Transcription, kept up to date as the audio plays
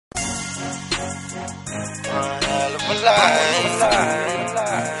One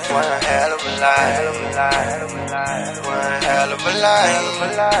hell of a life. One hell of a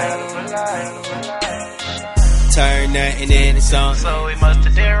life. Turn nothing into something, So we must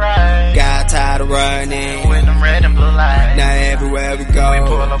have did right. got tired of running. With them red and blue lights. Now everywhere we go, We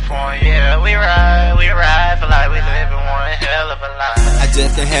pull up on, yeah, we ride, feel like we living one hell of a life. I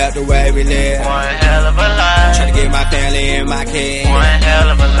just can't help the way we live. One hell of a life. Tryna get my family and my kids. One hell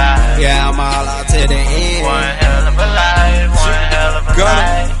of a life. Yeah, I'm all out to the end. One hell of a life. One hell of a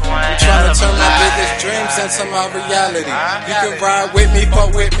life. One I'm hell trying to of a turn my life. biggest dreams into my reality. You can ride with me,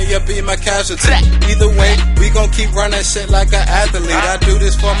 fuck with me, or be my casualty. Either way, we gon' keep running shit like an athlete. I do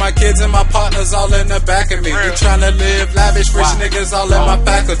this for my kids and my partners all in the back of me. We tryna live lavish, rich niggas all in my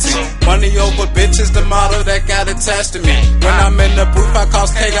faculty. Money over bitches, the motto that got attached to me. When I'm in the booth, I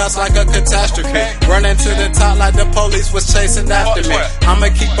cause chaos like a catastrophe. Running to the top like the police was chasing after me. I'ma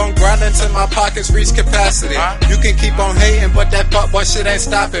keep on grinding till my pockets reach capacity. You can keep on hating, but that fuckboy shit ain't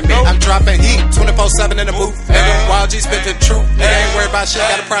stopping me. I'm dropping heat, 24/7 in the booth. Nigga, Wild G spit the truth. Nigga ain't worried about shit,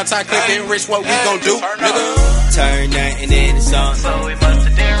 got a prime time click, getting rich, what we gon' do? Nigga. Turn nothing into something, So we must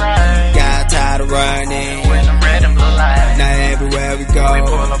have did right. got tired of running. With them red and blue lights. Now everywhere we We go,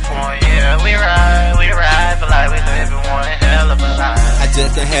 pull up on, yeah, we ride, feel like we living one hell of a life. I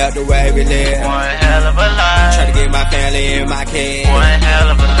just can't help the way we live. One hell of a life. Tryna get my family and my kids. One hell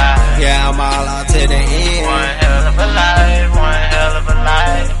of a life. Yeah, I'm all out to the end. One hell of a life. One hell of a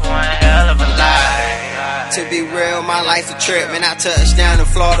life. One hell of a life. To be real, my life's a trip. Man, I touched down in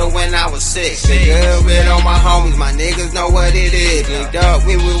Florida when I was 6. Been good with all my homies, my niggas know what it is. Linked up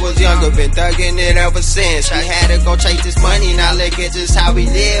when we was younger, been thugging it ever since. We had to go chase this money, now look at just how we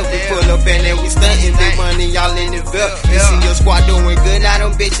live. We pull up and then we stunting, big money, y'all in the VIP. You see your squad doing good, now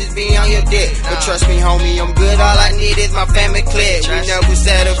them bitches be on your dick. But trust me, homie, I'm good, all I need is my family clip. We never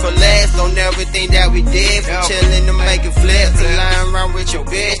settle for less, don't never think that we did. From chillin' to making flips, to lying around with your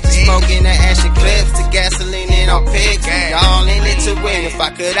bitch, to smoking the action clips, to gasoline in our pigs. We all in it to win, if I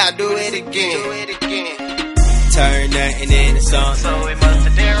could, I'd do it again. Turn nothing into something, So we must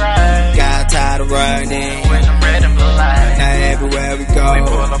have did right. got tired of running. With them red and blue lights. Now everywhere we We go,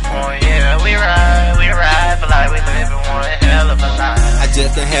 pull up on, yeah, we ride, feel like we living one hell of a life. I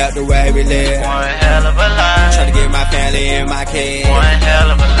just can't help the way we live. One hell of a life. Tryna get my family and my kids. One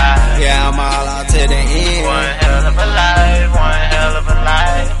hell of a life. Yeah, I'm all out to the end. One hell of a life. One hell of a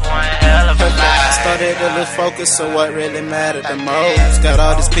life. One hell of a life. Started to lose focus on what really mattered the most. Got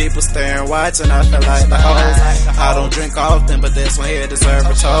all these people staring, watching, I feel like the hoes. I don't drink often, but this one here deserve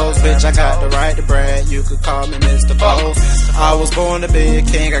a toast. Bitch, I got the right to brag, you could call me Mr. Post. I was born to be a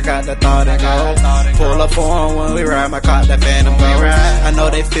king, I got the thought and go. Pull up on when we ride, my car, that Phantom Ghost. I know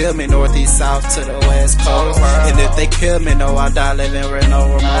they feel me northeast, south to the west coast. And if they kill me, no, I die living with no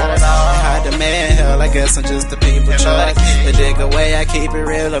remorse. Hide the man hell, I guess I'm just the people choice. The dig away, I keep it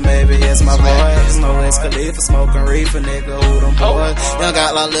real, or maybe it's my voice. No Wiz Khalifa, smoking reefer, nigga, who them boys? Young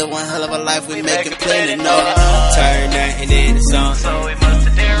got like live one hell of a life, we make it plenty, no. Turn nothing into something, So we must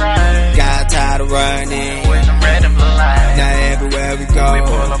have did right. got tired of running. With them red and blue lights. Now everywhere we We go,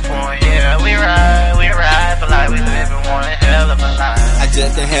 pull up on, yeah, we ride, feel like we living one hell of a life. I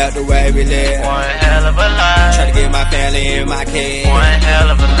just can't help the way we live. One hell of a life. Tryna get my family and my kids. One hell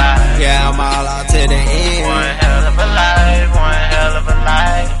of a life. Yeah, I'm all out to the end. One hell of a life. One hell of a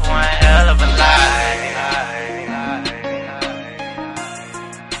life. One hell of a